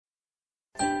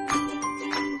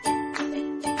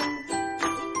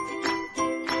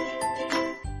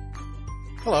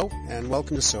Hello, and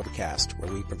welcome to SoberCast,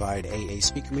 where we provide AA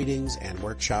speaker meetings and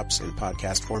workshops in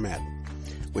podcast format.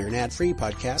 We're an ad-free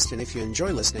podcast, and if you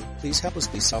enjoy listening, please help us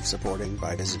be self-supporting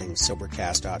by visiting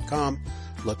Sobercast.com,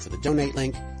 look for the donate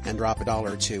link, and drop $1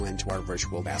 or $2 into our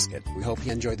virtual basket. We hope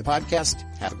you enjoy the podcast.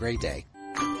 Have a great day.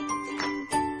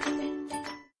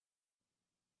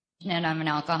 And I'm an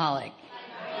alcoholic.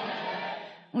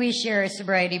 We share a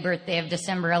sobriety birthday of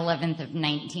December 11th of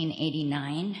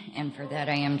 1989, and for that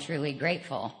I am truly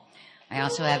grateful. I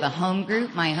also have a home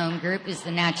group. My home group is the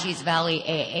Naches Valley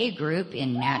AA group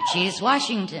in Naches,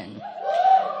 Washington.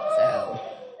 So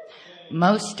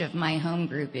most of my home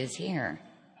group is here,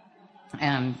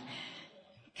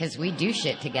 because we do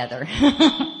shit together.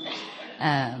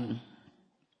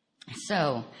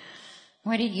 So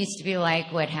what it used to be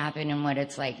like, what happened, and what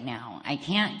it's like now. I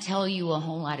can't tell you a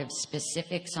whole lot of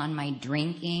specifics on my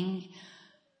drinking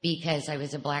because I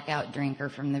was a blackout drinker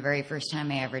from the very first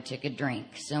time I ever took a drink.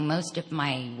 So most of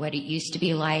what it used to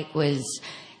be like was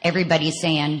everybody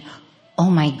saying, "Oh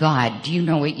my God, do you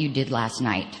know what you did last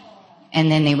night?"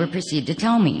 And then they would proceed to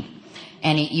tell me.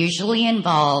 And it usually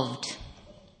involved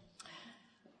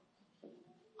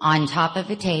on top of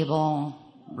a table,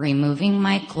 removing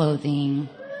my clothing,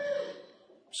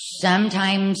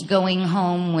 sometimes going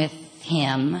home with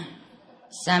him,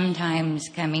 sometimes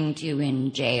coming to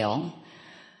in jail,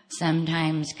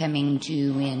 sometimes coming to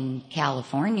in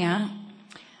California.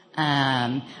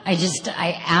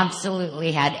 I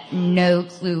absolutely had no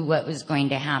clue what was going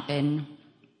to happen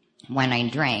when I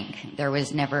drank. There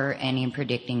was never any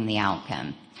predicting the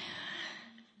outcome.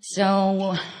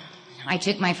 So I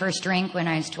took my first drink when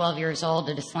I was 12 years old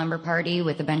at a slumber party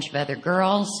with a bunch of other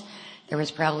girls. There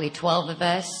was probably 12 of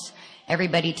us.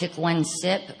 Everybody took one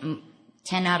sip.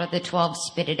 10 out of the 12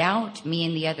 spit it out. Me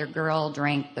and the other girl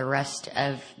drank the rest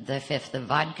of the fifth of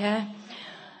vodka.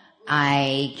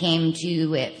 I came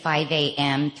to at 5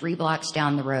 a.m., 3 blocks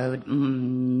down the road,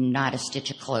 not a stitch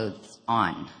of clothes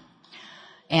on.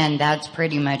 And that's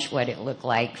pretty much what it looked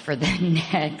like for the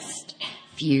next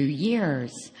few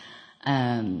years.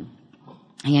 There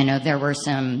were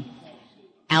some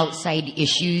outside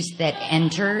issues that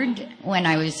entered when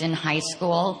I was in high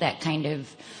school that kind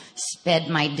of sped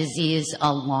my disease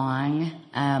along.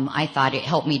 I thought it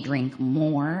helped me drink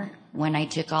more when I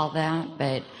took all that,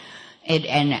 but it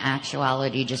in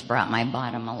actuality just brought my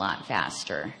bottom a lot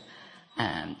faster.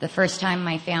 The first time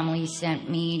my family sent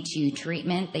me to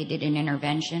treatment, they did an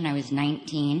intervention. I was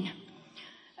 19.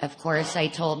 Of course, I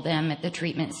told them at the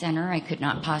treatment center I could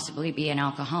not possibly be an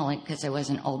alcoholic because I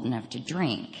wasn't old enough to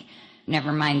drink.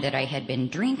 Never mind that I had been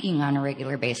drinking on a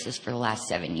regular basis for the last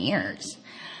 7 years.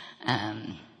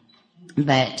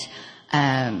 But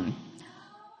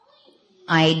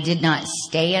I did not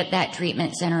stay at that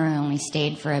treatment center. I only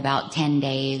stayed for about 10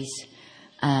 days.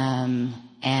 And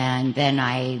then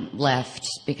I left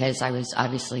because I was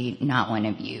obviously not one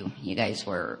of you. You guys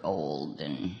were old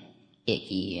and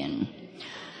icky, and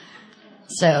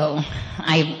so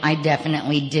I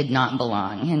definitely did not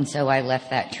belong. And so I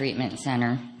left that treatment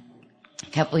center. A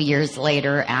couple of years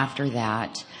later after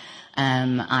that,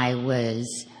 I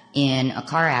was in a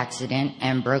car accident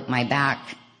and broke my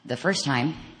back the first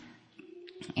time,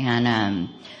 and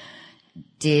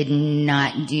did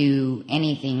not do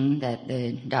anything that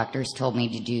the doctors told me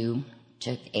to do.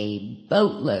 Took a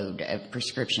boatload of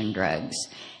prescription drugs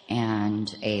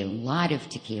and a lot of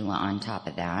tequila on top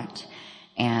of that,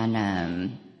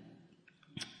 and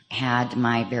had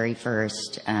my very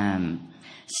first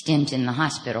stint in the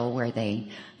hospital where they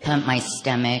pumped my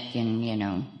stomach and,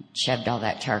 shoved all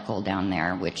that charcoal down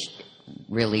there, which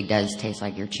really does taste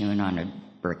like you're chewing on a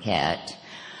briquette.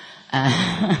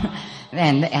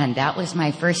 And that was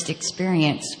my first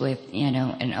experience with,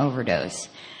 an overdose.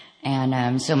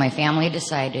 And so my family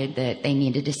decided that they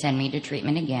needed to send me to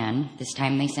treatment again. This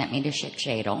time they sent me to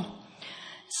Shadle.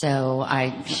 So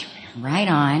right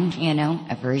on,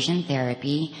 aversion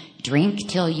therapy, drink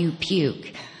till you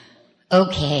puke.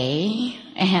 Okay,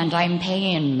 and I'm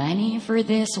paying money for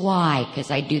this? Why? Because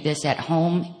I do this at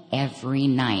home every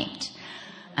night.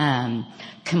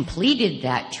 Completed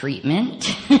that treatment.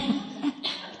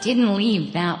 Didn't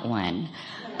leave that one.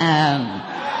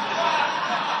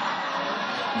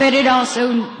 But it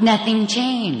also, nothing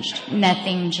changed.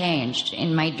 Nothing changed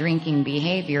in my drinking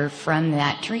behavior from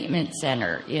that treatment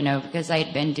center, because I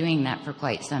had been doing that for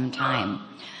quite some time.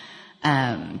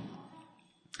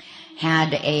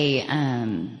 Had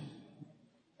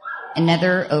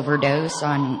another overdose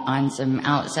on some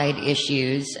outside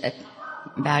issues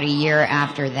about a year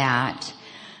after that.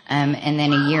 And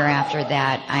then a year after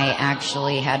that, I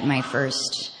actually had my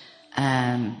first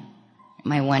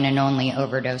my one and only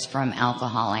overdose from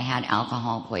alcohol. I had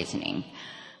alcohol poisoning.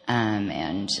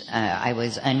 And I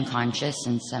was unconscious,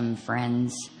 and some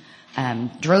friends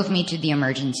drove me to the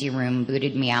emergency room,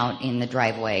 booted me out in the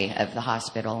driveway of the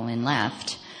hospital, and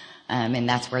left. And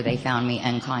that's where they found me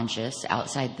unconscious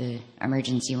outside the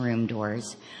emergency room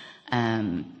doors.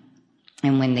 And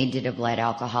when they did a blood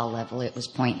alcohol level, it was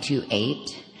 0.28.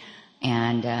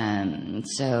 And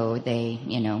so they,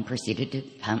 proceeded to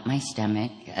pump my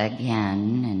stomach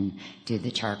again and do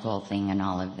the charcoal thing and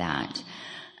all of that.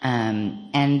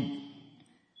 And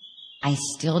I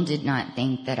still did not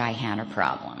think that I had a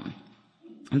problem.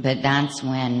 But that's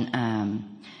when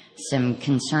some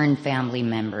concerned family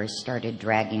members started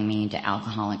dragging me to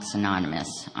Alcoholics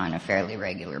Anonymous on a fairly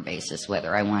regular basis,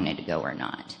 whether I wanted to go or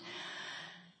not.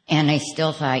 And I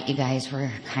still thought you guys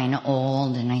were kind of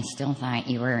old, and I still thought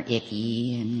you were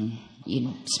icky, and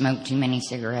you'd smoked too many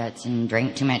cigarettes and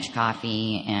drank too much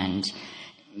coffee, and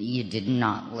you did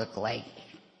not look like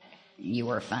you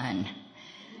were fun.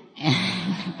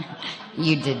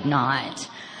 You did not,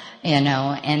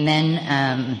 And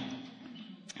then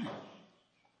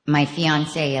my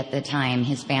fiance at the time,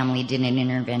 his family did an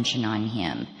intervention on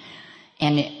him.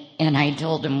 And I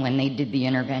told him when they did the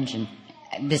intervention,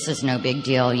 this is no big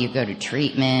deal. You go to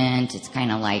treatment. It's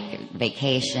kind of like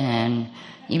vacation.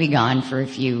 You be gone for a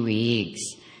few weeks.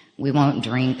 We won't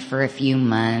drink for a few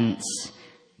months.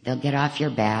 They'll get off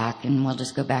your back, and we'll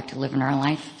just go back to living our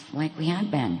life like we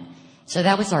had been. So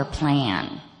that was our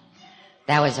plan.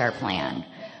 That was our plan.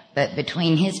 But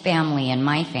between his family and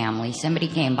my family, somebody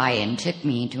came by and took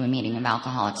me to a meeting of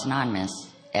Alcoholics Anonymous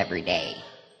every day.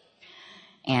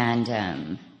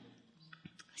 And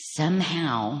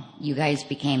somehow you guys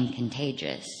became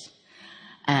contagious.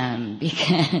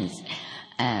 Because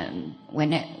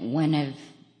one of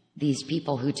these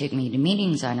people who took me to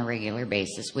meetings on a regular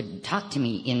basis would talk to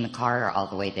me in the car all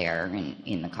the way there and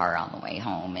in the car all the way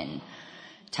home, and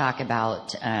talk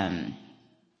about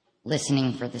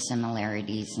listening for the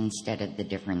similarities instead of the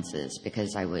differences,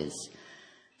 because I was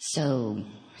so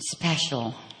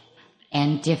special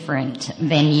and different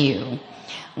than you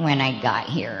when I got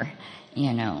here.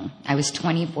 I was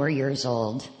 24 years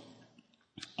old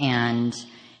and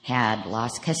had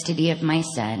lost custody of my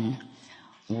son,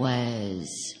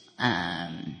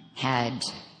 had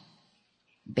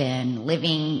been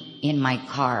living in my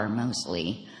car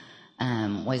mostly,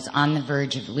 was on the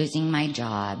verge of losing my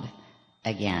job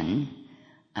again,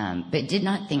 but did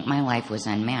not think my life was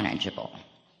unmanageable.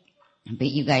 But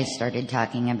you guys started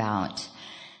talking about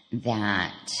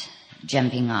that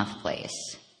jumping off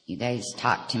place. You guys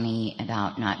talked to me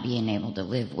about not being able to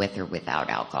live with or without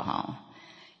alcohol.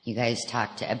 You guys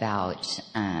talked about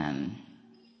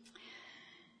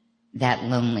that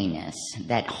loneliness,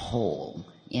 that hole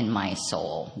in my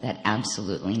soul that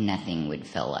absolutely nothing would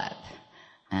fill up.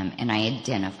 And I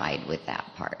identified with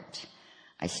that part.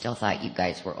 I still thought you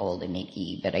guys were old and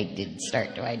icky, but I did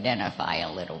start to identify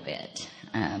a little bit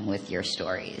with your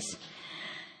stories.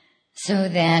 So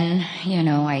then,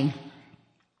 I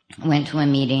went to a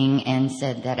meeting and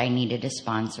said that I needed a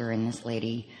sponsor, and this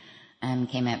lady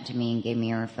came up to me and gave me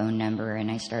her phone number, and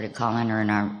I started calling her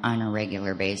on a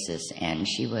regular basis, and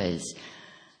she was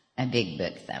a big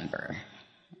book thumper,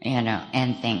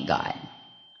 and thank God.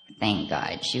 Thank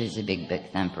God she was a big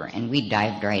book thumper, and we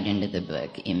dived right into the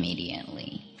book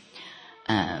immediately.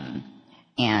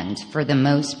 And for the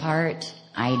most part,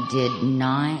 I did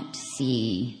not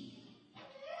see,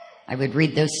 I would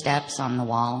read those steps on the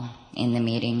wall in the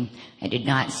meeting. I did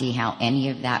not see how any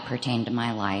of that pertained to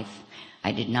my life.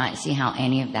 I did not see how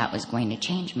any of that was going to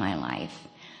change my life.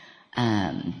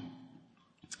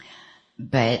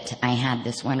 But I had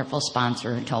this wonderful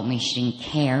sponsor who told me she didn't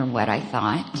care what I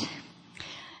thought,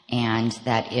 and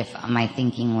that if my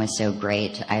thinking was so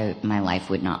great, my life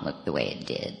would not look the way it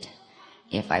did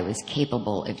if I was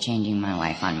capable of changing my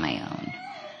life on my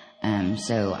own.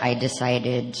 So I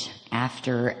decided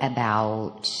after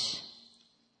about,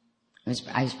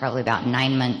 I was probably about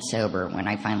 9 months sober when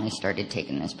I finally started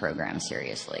taking this program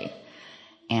seriously.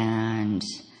 And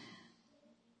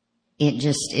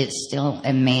it still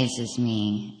amazes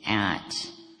me at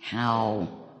how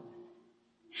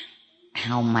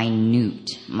minute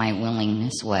my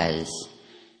willingness was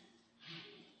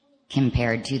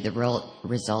compared to the real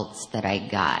results that I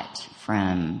got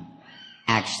from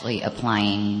actually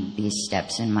applying these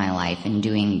steps in my life and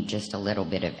doing just a little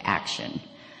bit of action.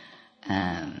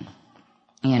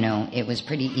 It was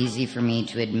pretty easy for me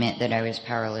to admit that I was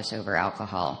powerless over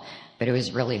alcohol, but it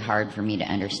was really hard for me to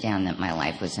understand that my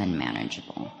life was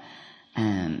unmanageable.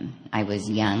 I was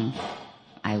young.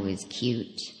 I was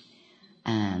cute.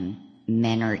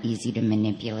 Men are easy to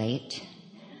manipulate.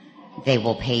 They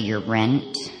will pay your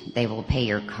rent. They will pay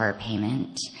your car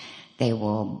payment. They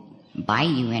will buy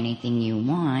you anything you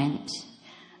want.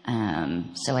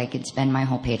 So I could spend my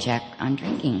whole paycheck on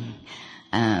drinking.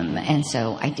 And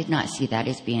so I did not see that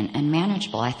as being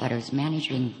unmanageable. I thought I was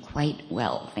managing quite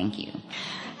well, thank you.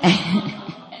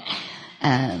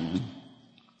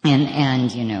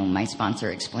 And you know, my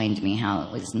sponsor explained to me how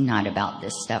it was not about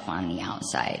this stuff on the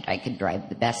outside. I could drive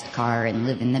the best car and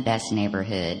live in the best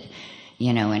neighborhood,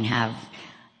 you know, and have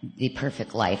the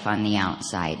perfect life on the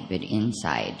outside, but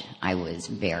inside I was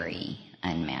very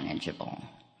unmanageable,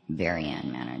 very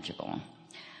unmanageable.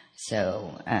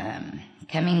 So,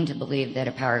 coming to believe that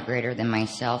a power greater than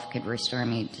myself could restore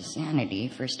me to sanity,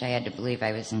 first I had to believe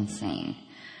I was insane.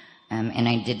 And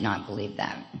I did not believe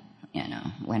that, you know,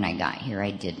 when I got here,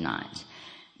 I did not.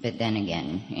 But then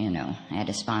again, you know, I had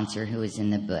a sponsor who was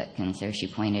in the book, and so she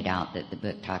pointed out that the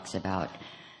book talks about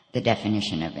the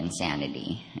definition of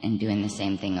insanity and doing the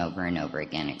same thing over and over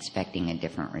again, expecting a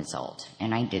different result.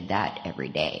 And I did that every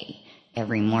day.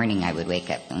 Every morning I would wake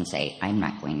up and say, I'm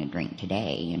not going to drink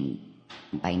today, and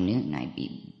by noon I'd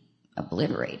be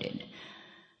obliterated,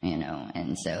 you know.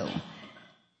 And so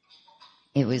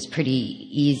it was pretty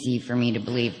easy for me to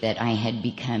believe that I had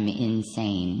become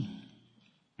insane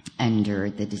under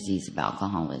the disease of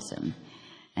alcoholism.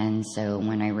 And so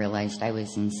when I realized I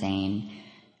was insane,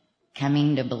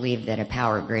 coming to believe that a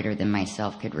power greater than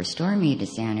myself could restore me to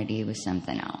sanity was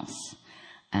something else.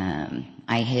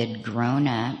 I had grown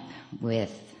up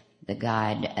with the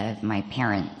God of my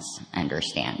parents'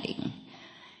 understanding.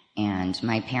 And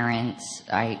my parents,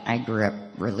 I grew up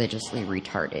religiously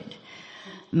retarded.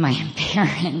 My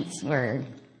parents were,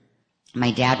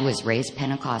 my dad was raised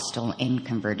Pentecostal and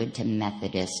converted to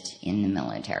Methodist in the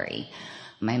military.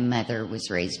 My mother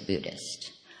was raised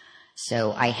Buddhist.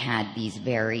 So I had these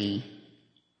very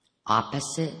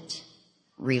opposite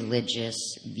religious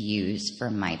views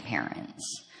from my parents.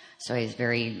 So I was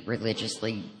very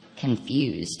religiously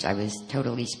confused. I was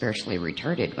totally spiritually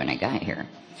retarded when I got here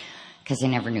because I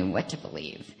never knew what to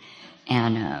believe.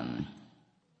 And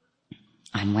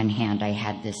on one hand, I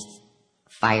had this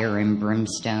fire and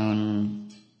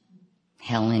brimstone,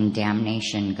 hell and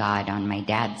damnation God on my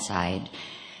dad's side,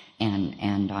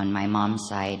 and on my mom's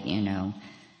side, you know,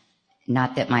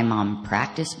 not that my mom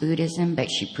practiced Buddhism, but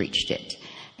she preached it.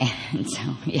 And so,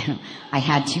 you know, I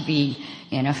had to be,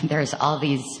 you know, there's all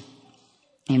these,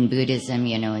 in Buddhism,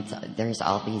 you know, there's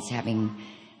all these having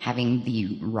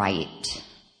the right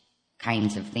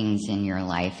kinds of things in your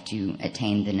life to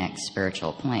attain the next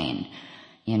spiritual plane,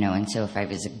 you know. And so if I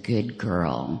was a good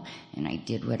girl and I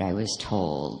did what I was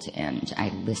told and I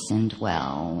listened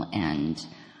well and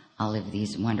all of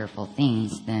these wonderful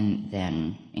things,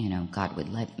 then, you know, God would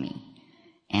love me.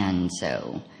 And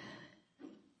so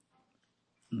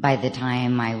by the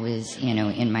time I was, you know,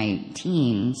 in my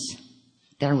teens,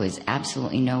 there was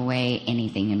absolutely no way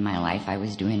anything in my life I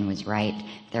was doing was right.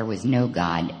 There was no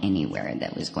God anywhere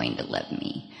that was going to love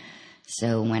me.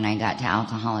 So when I got to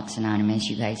Alcoholics Anonymous,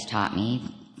 you guys taught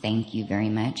me, thank you very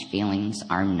much, feelings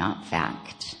are not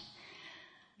fact.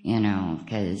 You know,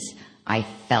 because I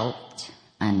felt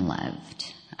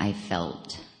unloved. I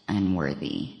felt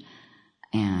unworthy.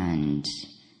 And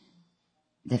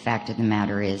the fact of the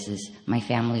matter is my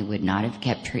family would not have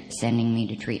kept sending me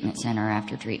to treatment center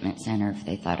after treatment center if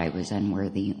they thought I was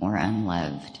unworthy or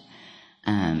unloved.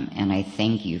 And I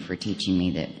thank you for teaching me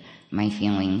that my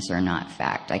feelings are not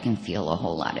fact. I can feel a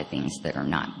whole lot of things that are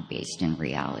not based in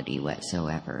reality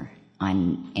whatsoever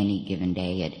on any given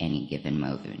day at any given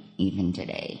moment, even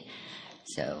today.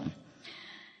 So,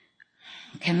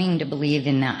 coming to believe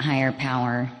in that higher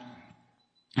power,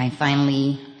 I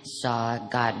finally saw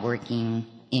God working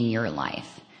in your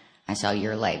life. I saw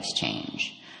your lives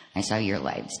change. I saw your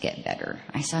lives get better.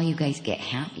 I saw you guys get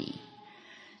happy.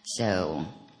 So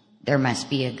there must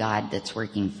be a God that's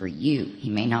working for you. He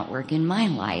may not work in my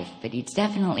life, but he's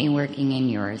definitely working in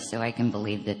yours, so I can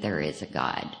believe that there is a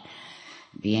God.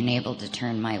 Being able to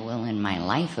turn my will and my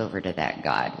life over to that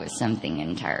God was something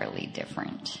entirely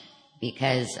different,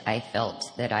 because I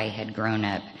felt that I had grown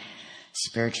up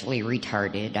spiritually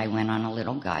retarded. I went on a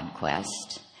little God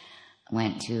quest,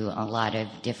 went to a lot of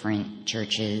different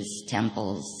churches,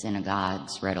 temples,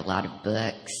 synagogues, read a lot of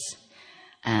books.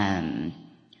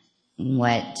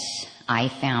 What I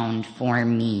found for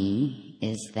me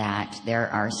is that there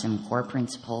are some core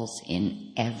principles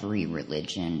in every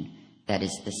religion that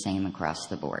is the same across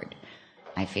the board.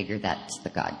 I figure that's the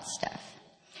God stuff.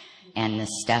 And the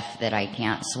stuff that I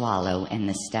can't swallow and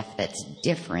the stuff that's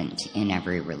different in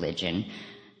every religion,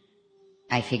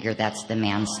 I figure that's the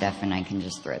man stuff and I can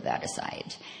just throw that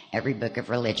aside. Every book of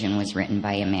religion was written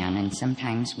by a man, and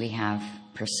sometimes we have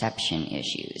perception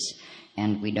issues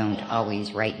and we don't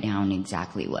always write down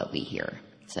exactly what we hear.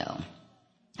 So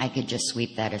I could just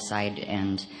sweep that aside,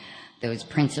 and those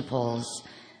principles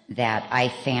that I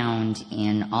found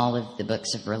in all of the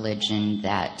books of religion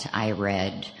that I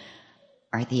read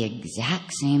are the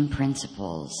exact same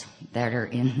principles that are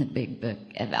in the big book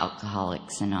of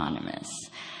Alcoholics Anonymous.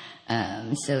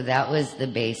 So that was the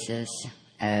basis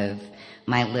of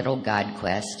my little God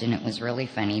quest, and it was really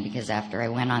funny because after I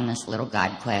went on this little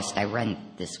God quest, I read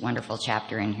this wonderful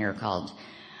chapter in here called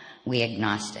We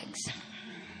Agnostics,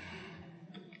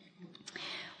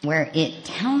 where it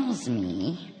tells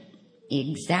me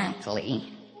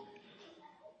exactly,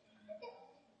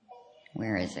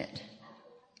 where is it?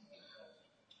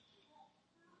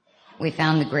 We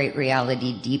found the great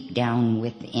reality deep down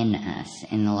within us.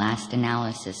 In the last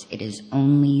analysis, it is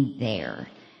only there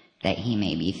that he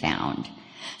may be found.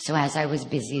 So as I was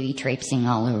busy traipsing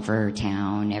all over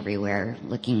town, everywhere,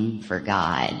 looking for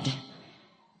God,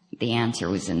 the answer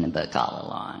was in the book all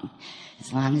along.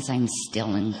 As long as I'm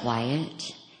still and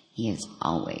quiet, he is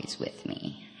always with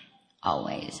me.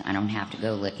 Always. I don't have to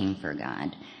go looking for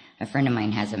God. A friend of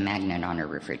mine has a magnet on her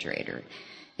refrigerator.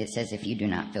 It says, if you do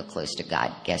not feel close to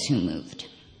God, guess who moved?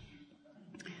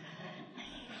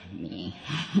 Me.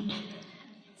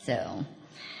 So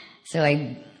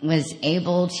I was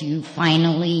able to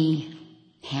finally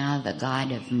have a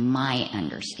God of my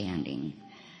understanding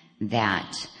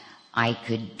that I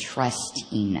could trust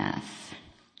enough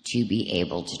to be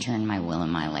able to turn my will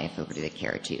and my life over to the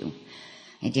care to.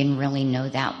 I didn't really know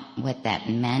what that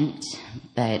meant,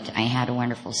 but I had a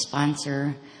wonderful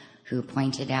sponsor who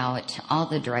pointed out all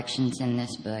the directions in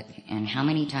this book and how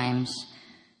many times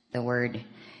the word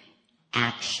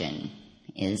action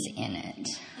is in it.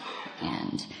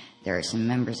 And there are some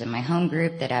members of my home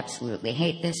group that absolutely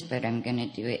hate this, but I'm going to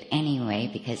do it anyway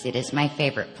because it is my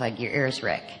favorite. Plug your ears,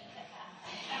 Rick.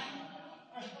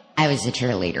 I was a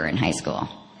cheerleader in high school.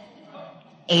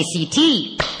 ACT.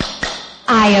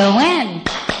 ION.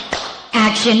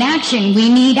 Action, action. We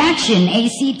need action.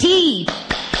 ACT.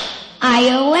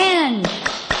 ION.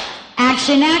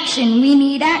 Action, action. We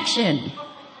need action.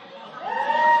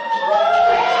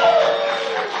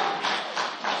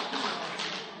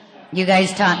 You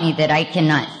guys taught me that I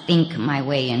cannot think my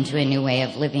way into a new way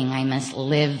of living. I must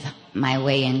live my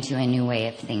way into a new way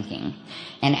of thinking.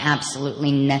 And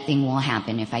absolutely nothing will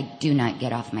happen if I do not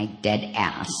get off my dead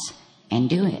ass and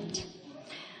do it.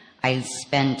 I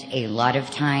spent a lot of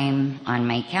time on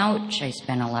my couch. I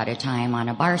spent a lot of time on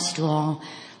a bar stool,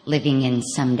 living in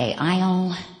Someday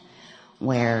Isle,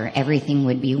 where everything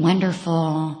would be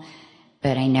wonderful,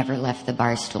 but I never left the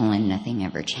bar stool and nothing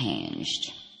ever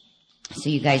changed. So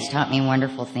you guys taught me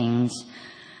wonderful things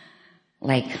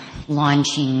like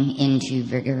launching into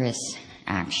vigorous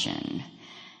action,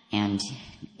 and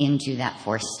into that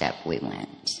fourth step we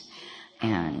went.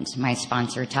 And my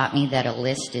sponsor taught me that a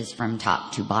list is from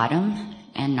top to bottom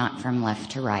and not from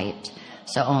left to right.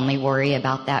 So only worry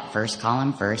about that first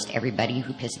column first. Everybody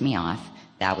who pissed me off,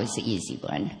 that was the easy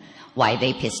one. Why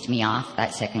they pissed me off,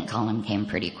 that second column came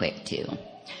pretty quick too.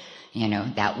 You know,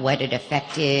 that what it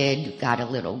affected got a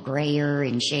little grayer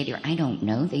and shadier. I don't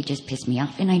know. They just pissed me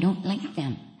off and I don't like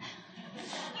them.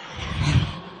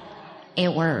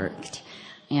 It worked,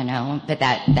 you know, but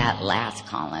that last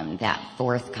column, that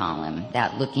fourth column,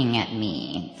 that looking at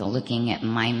me, the looking at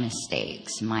my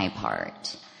mistakes, my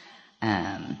part,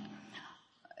 that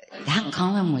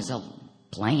column was a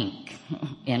blank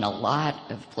in a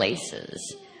lot of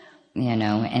places, you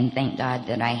know, and thank God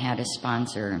that I had a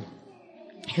sponsor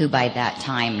who by that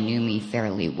time knew me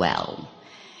fairly well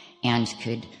and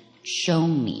could show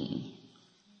me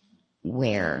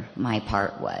where my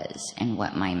part was and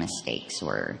what my mistakes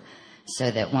were, so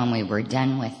that when we were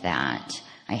done with that,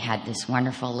 I had this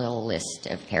wonderful little list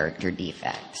of character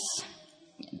defects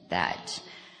that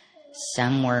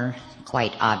some were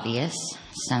quite obvious,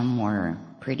 some were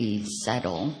pretty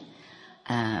subtle,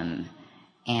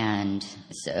 and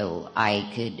so I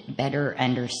could better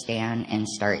understand and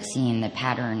start seeing the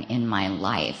pattern in my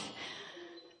life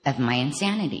of my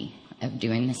insanity, of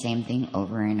doing the same thing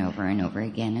over and over and over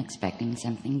again, expecting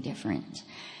something different.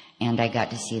 And I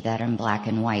got to see that in black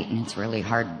and white, and it's really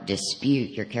hard to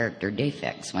dispute your character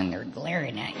defects when they're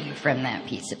glaring at you from that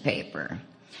piece of paper.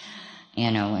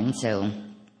 You know, and so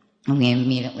we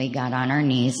immediately got on our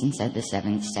knees and said the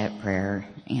 7-step prayer,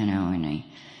 you know, and I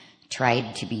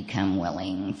tried to become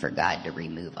willing for God to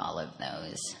remove all of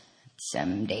those.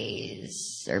 Some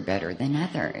days are better than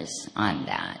others on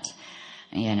that.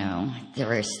 You know,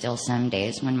 there are still some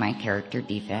days when my character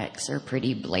defects are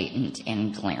pretty blatant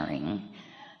and glaring.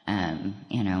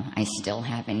 You know, I still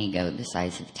have an ego the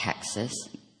size of Texas.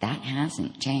 That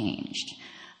hasn't changed.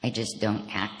 I just don't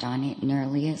act on it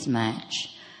nearly as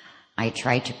much. I have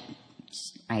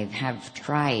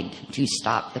tried to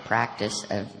stop the practice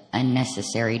of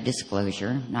unnecessary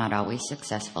disclosure, not always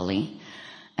successfully.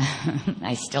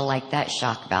 I still like that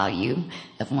shock value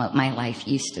of what my life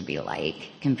used to be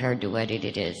like compared to what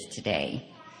it is today,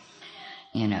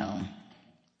 you know.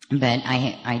 But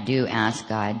I do ask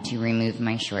God to remove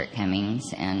my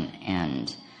shortcomings,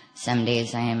 and some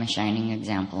days I am a shining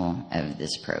example of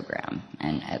this program,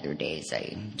 and other days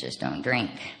I just don't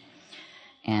drink.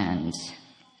 And,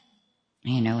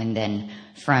 you know, and then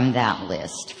from that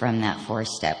list, from that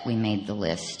 4-step, we made the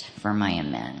list for my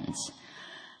amends,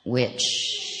 which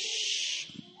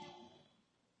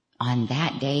on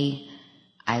that day,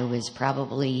 I was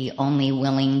probably only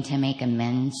willing to make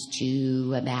amends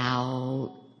to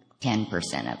about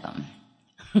 10% of them.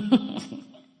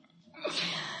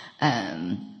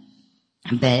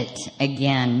 But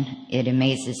again, it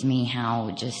amazes me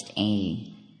how just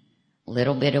a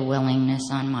little bit of willingness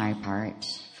on my part,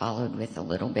 followed with a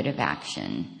little bit of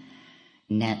action,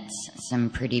 nets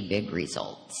some pretty big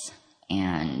results.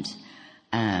 And,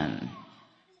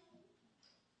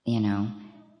 you know,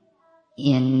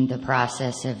 in the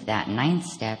process of that 9th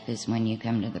step is when you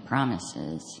come to the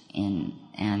promises.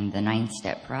 And the 9th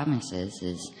step promises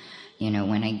is, you know,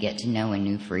 when I get to know a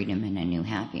new freedom and a new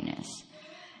happiness.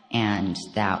 And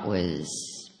that was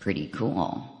pretty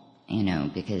cool, you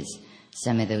know, because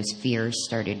some of those fears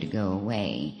started to go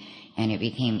away, and it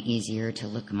became easier to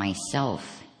look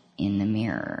myself in the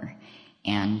mirror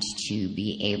and to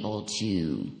be able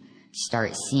to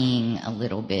start seeing a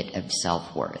little bit of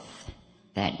self-worth,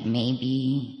 that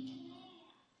maybe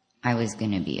I was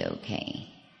going to be okay.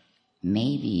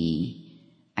 Maybe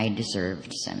I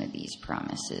deserved some of these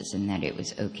promises, and that it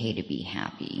was okay to be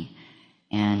happy.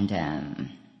 And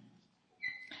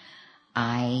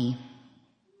I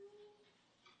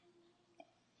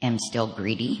am still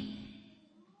greedy.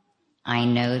 I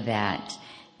know that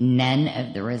none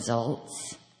of the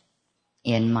results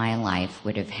in my life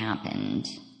would have happened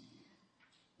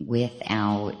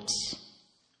without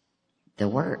the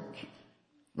work.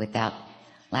 Without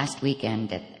last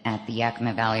weekend at the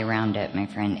Yakima Valley Roundup, my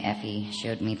friend Effie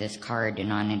showed me this card,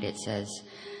 and on it says,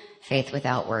 "Faith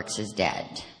without works is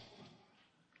dead."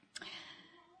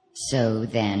 So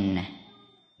then,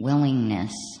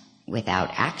 willingness without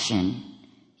action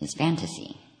is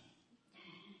fantasy.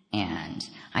 And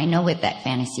I know what that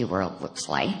fantasy world looks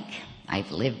like.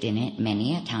 I've lived in it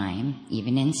many a time.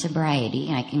 Even in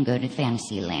sobriety, I can go to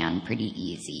fantasy land pretty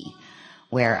easy,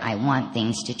 where I want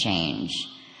things to change.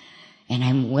 And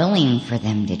I'm willing for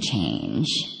them to change,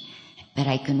 but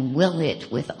I can will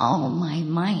it with all my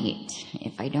might.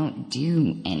 If I don't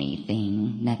do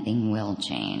anything, nothing will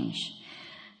change.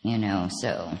 You know,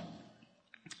 so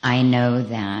I know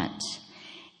that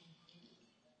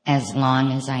as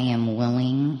long as I am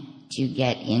willing to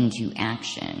get into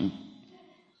action,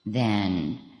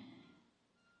 then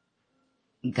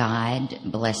God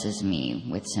blesses me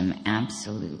with some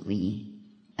absolutely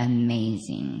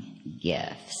amazing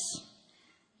gifts,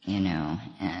 you know,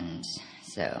 and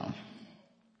so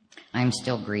I'm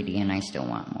still greedy and I still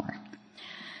want more.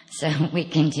 So we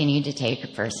continue to take a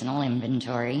personal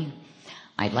inventory.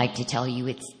 I'd like to tell you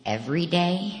it's every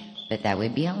day, but that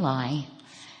would be a lie.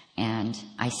 And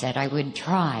I said I would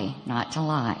try not to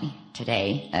lie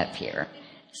today up here.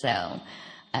 So,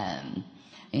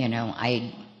 you know,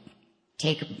 I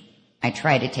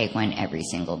try to take one every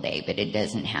single day, but it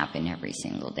doesn't happen every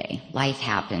single day. Life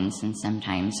happens, and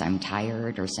sometimes I'm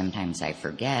tired, or sometimes I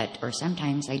forget, or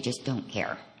sometimes I just don't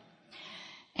care.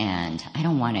 And I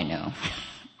don't want to know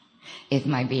if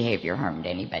my behavior harmed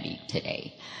anybody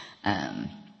today.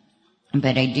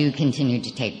 But I do continue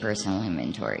to take personal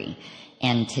inventory.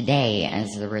 And today,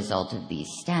 as a result of these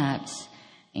steps,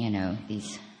 you know,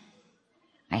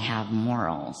 I have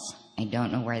morals. I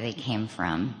don't know where they came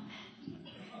from.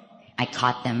 I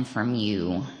caught them from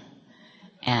you.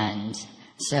 And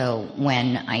so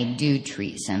when I do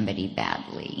treat somebody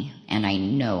badly, and I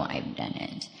know I've done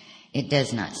it, it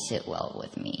does not sit well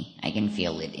with me. I can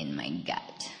feel it in my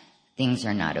gut. Things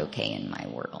are not okay in my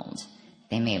world.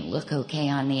 They may look okay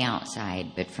on the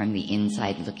outside, but from the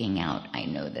inside looking out, I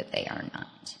know that they are not.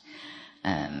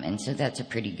 And so that's a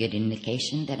pretty good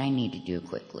indication that I need to do a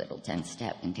quick little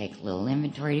 10-step and take a little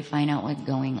inventory to find out what's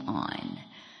going on.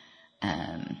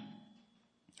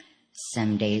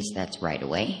 Some days that's right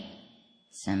away.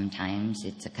 Sometimes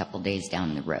it's a couple days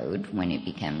down the road when it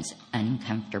becomes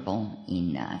uncomfortable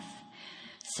enough.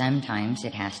 Sometimes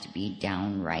it has to be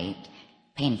downright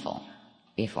painful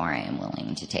before I am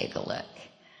willing to take a look.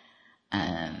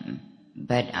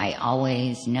 But I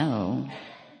always know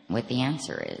what the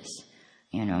answer is.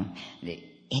 You know,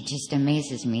 it just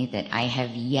amazes me that I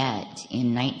have yet,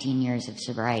 in 19 years of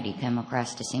sobriety, come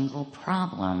across a single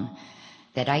problem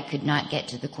that I could not get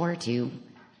to the core to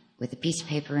with a piece of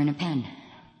paper and a pen.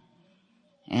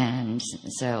 And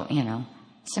so, you know,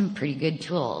 some pretty good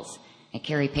tools. I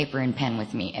carry paper and pen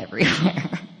with me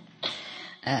everywhere.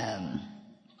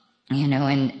 You know,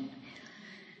 and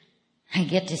I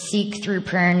get to seek through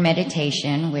prayer and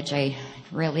meditation, which I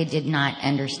really did not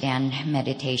understand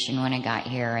meditation when I got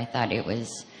here. I thought it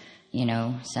was, you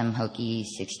know, some hokey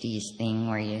 60s thing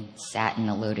where you sat in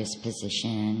a lotus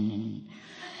position, and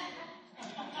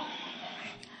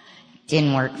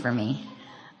didn't work for me.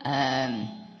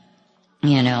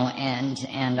 You know,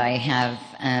 and I have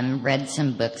read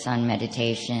some books on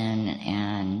meditation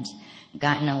and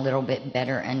gotten a little bit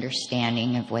better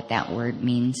understanding of what that word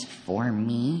means for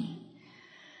me.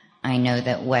 I know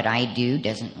that what I do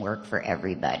doesn't work for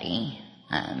everybody,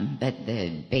 but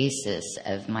the basis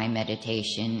of my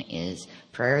meditation is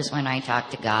prayer is when I talk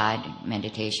to God,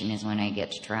 meditation is when I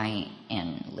get to try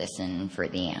and listen for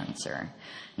the answer.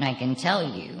 And I can tell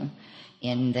you,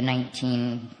 in the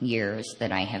 19 years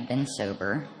that I have been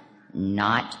sober,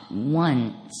 not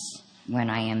once when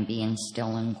I am being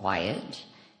still and quiet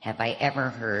have I ever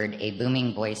heard a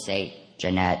booming voice say,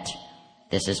 "Jeanette,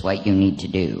 this is what you need to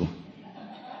do."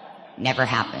 Never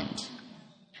happened.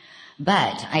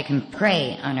 But I can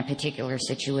pray on a particular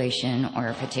situation or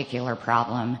a particular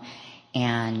problem,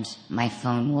 and my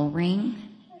phone will ring,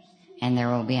 and there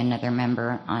will be another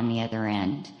member on the other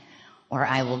end. Or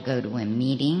I will go to a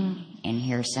meeting and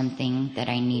hear something that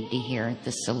I need to hear,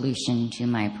 the solution to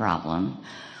my problem.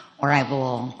 Or I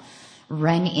will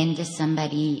run into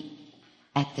somebody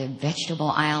at the vegetable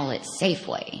aisle at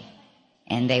Safeway,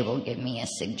 and they will give me a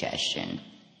suggestion.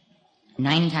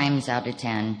 9 times out of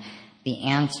 10, the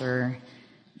answer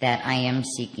that I am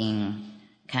seeking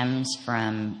comes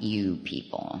from you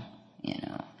people. You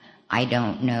know, I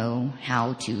don't know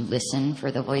how to listen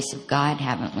for the voice of God,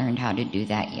 haven't learned how to do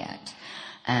that yet.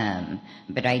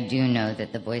 But I do know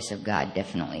that the voice of God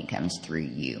definitely comes through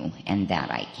you, and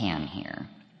that I can hear.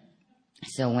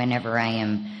 So whenever I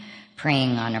am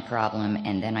praying on a problem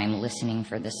and then I'm listening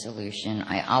for the solution,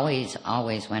 I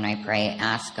always, when I pray,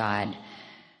 ask God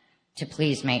to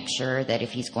please make sure that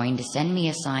if he's going to send me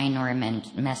a sign or a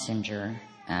messenger,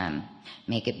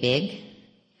 make it big,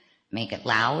 make it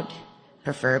loud,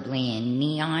 preferably in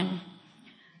neon,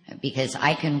 because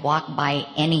I can walk by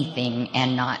anything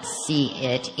and not see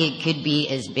it. It could be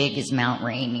as big as Mount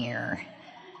Rainier.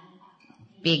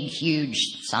 Big, huge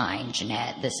sign,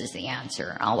 "Jeanette, this is the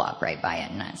answer." I'll walk right by it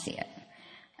and not see it.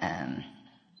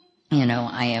 You know,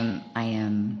 I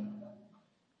am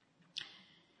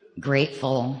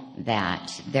grateful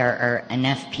that there are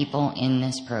enough people in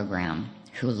this program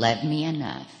who love me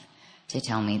enough to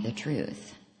tell me the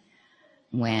truth.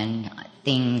 When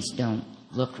things don't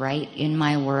look right in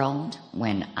my world,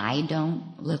 when I don't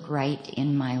look right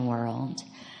in my world,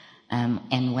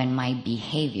 and when my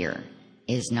behavior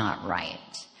is not right.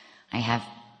 I have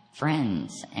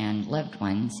friends and loved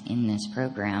ones in this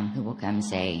program who will come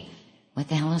say, "What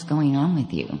the hell is going on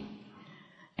with you?"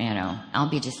 You know, I'll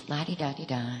be just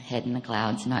la-di-da-di-da, head in the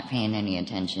clouds, not paying any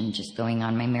attention, just going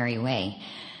on my merry way.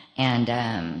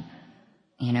 And,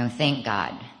 you know, thank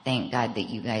God that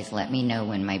you guys let me know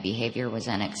when my behavior was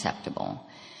unacceptable.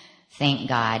 Thank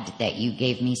God that you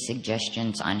gave me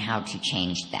suggestions on how to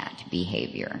change that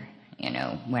behavior. You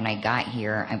know, when I got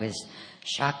here, I was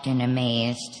shocked and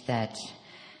amazed that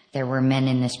there were men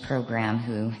in this program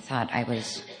who thought I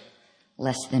was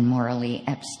less than morally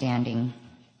upstanding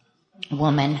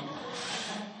woman.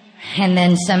 And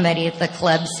then somebody at the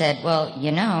club said, "Well,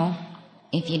 you know,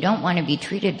 if you don't want to be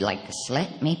treated like a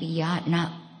slut, maybe you ought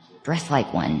not dress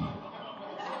like one."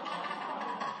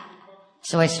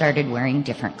 So I started wearing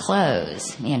different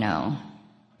clothes, you know,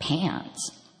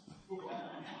 pants.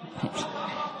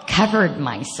 Covered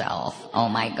myself. Oh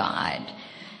my God.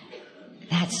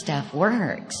 That stuff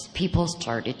works. People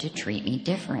started to treat me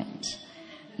different,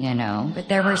 you know, but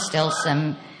there were still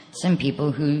some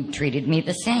people who treated me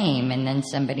the same, and then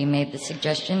somebody made the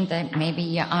suggestion that maybe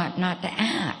you ought not to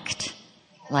act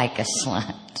like a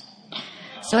slut.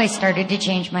 So I started to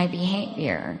change my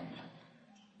behavior.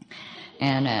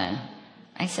 And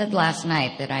I said last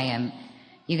night that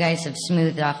you guys have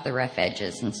smoothed off the rough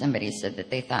edges, and somebody said that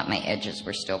they thought my edges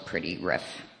were still pretty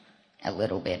rough. a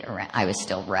little bit. I was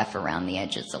still rough around the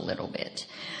edges a little bit.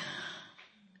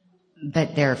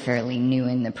 But they're fairly new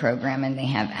in the program, and they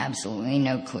have absolutely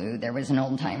no clue. There was an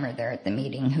old-timer there at the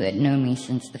meeting who had known me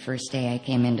since the first day I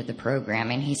came into the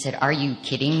program, and he said, "Are you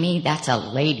kidding me? That's a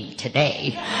lady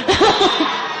today."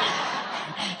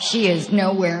 She is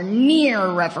nowhere near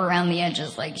rough around the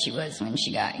edges like she was when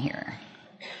she got here.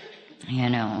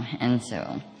 And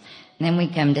so then we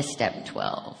come to step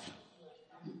 12,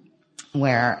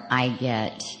 where I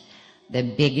get the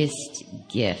biggest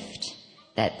gift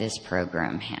that this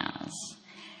program has.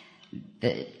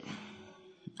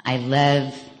 I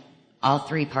love all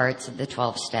 3 parts of the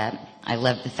 12-step. I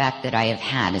love the fact that I have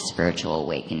had a spiritual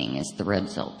awakening as the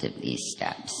result of these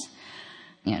steps.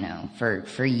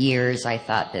 For years I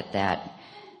thought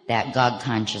that God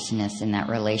consciousness and that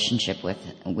relationship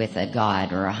with a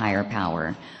God or a higher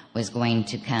power was going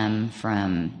to come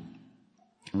from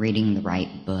reading the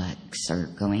right books or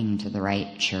going to the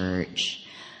right church.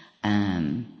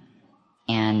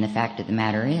 And the fact of the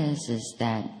matter is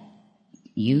that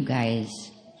you guys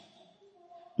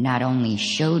not only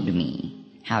showed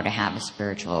me how to have a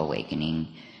spiritual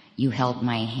awakening, you held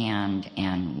my hand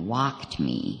and walked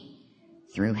me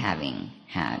through having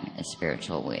had a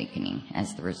spiritual awakening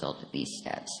as the result of these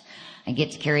steps. I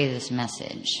get to carry this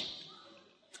message,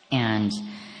 and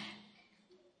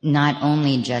not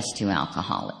only just to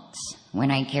alcoholics.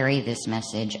 When I carry this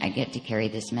message, I get to carry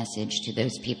this message to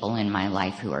those people in my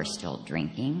life who are still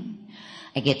drinking.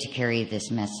 I get to carry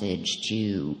this message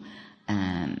to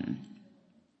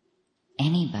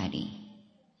anybody.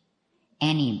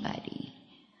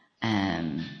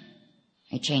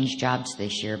 I changed jobs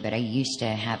this year, but I used to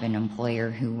have an employer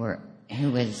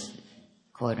who was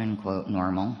quote unquote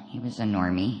normal. He was a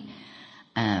normie,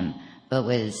 but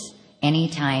was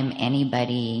anytime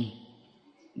anybody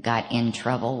got in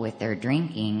trouble with their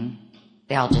drinking,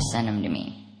 they all just sent them to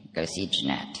me. Go see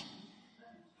Jeanette.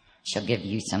 She'll give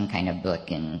you some kind of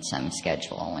book and some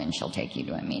schedule, and she'll take you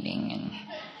to a meeting,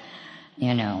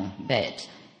 and but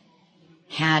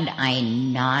had I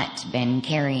not been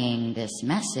carrying this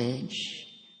message,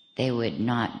 they would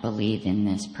not believe in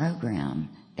this program.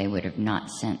 They would have not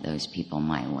sent those people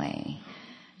my way.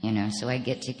 So I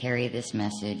get to carry this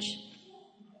message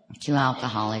to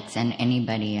alcoholics and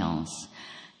anybody else,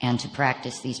 and to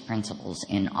practice these principles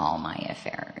in all my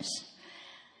affairs.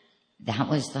 That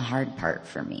was the hard part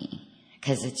for me,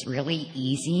 because it's really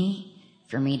easy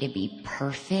for me to be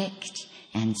perfect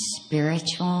and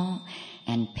spiritual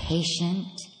and patient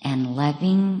and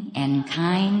loving and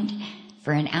kind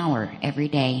for an hour every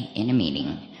day in a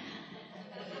meeting.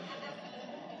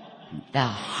 The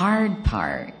hard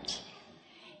part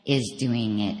is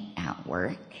doing it at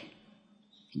work,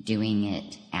 doing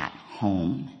it at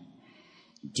home,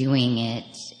 doing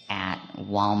it at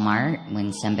Walmart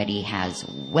when somebody has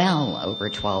well over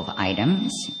 12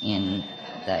 items in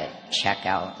the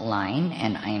checkout line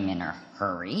and I'm in a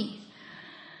hurry.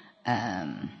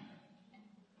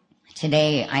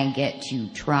 Today I get to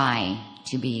try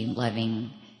to be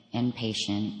loving and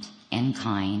patient and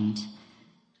kind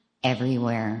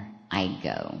everywhere I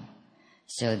go,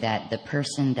 so that the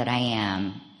person that I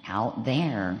am out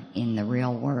there in the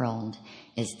real world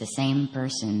is the same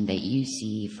person that you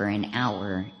see for an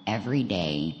hour every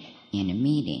day in a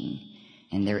meeting.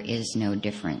 And there is no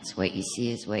difference. What you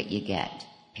see is what you get,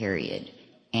 period.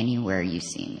 Anywhere you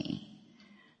see me,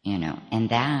 and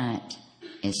that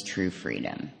is true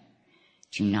freedom.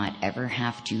 To not ever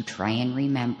have to try and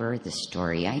remember the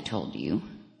story I told you,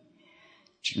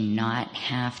 to not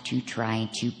have to try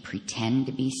to pretend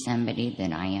to be somebody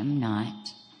that I am not,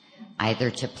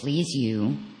 either to please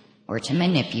you or to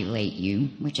manipulate you,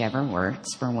 whichever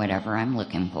works for whatever I'm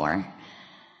looking for.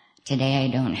 Today I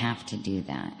don't have to do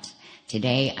that.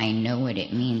 Today I know what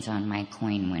it means on my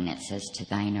coin when it says, "To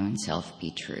thine own self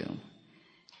be true."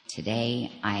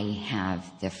 Today I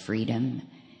have the freedom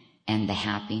and the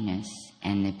happiness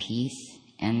and the peace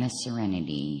and the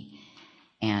serenity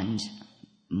and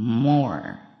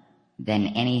more than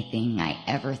anything I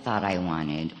ever thought I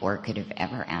wanted or could have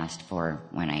ever asked for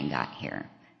when I got here.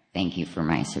 Thank you for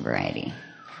my sobriety.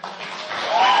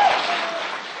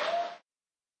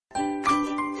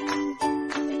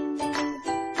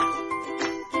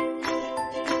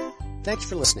 Thanks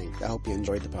for listening. I hope you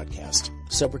enjoyed the podcast.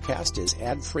 Sobercast is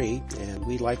ad-free, and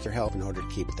we'd like your help in order to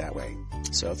keep it that way.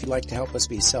 So if you'd like to help us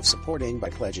be self-supporting by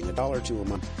pledging $1 or $2 a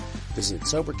month, visit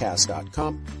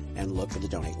Sobercast.com and look for the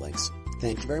donate links.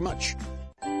 Thank you very much.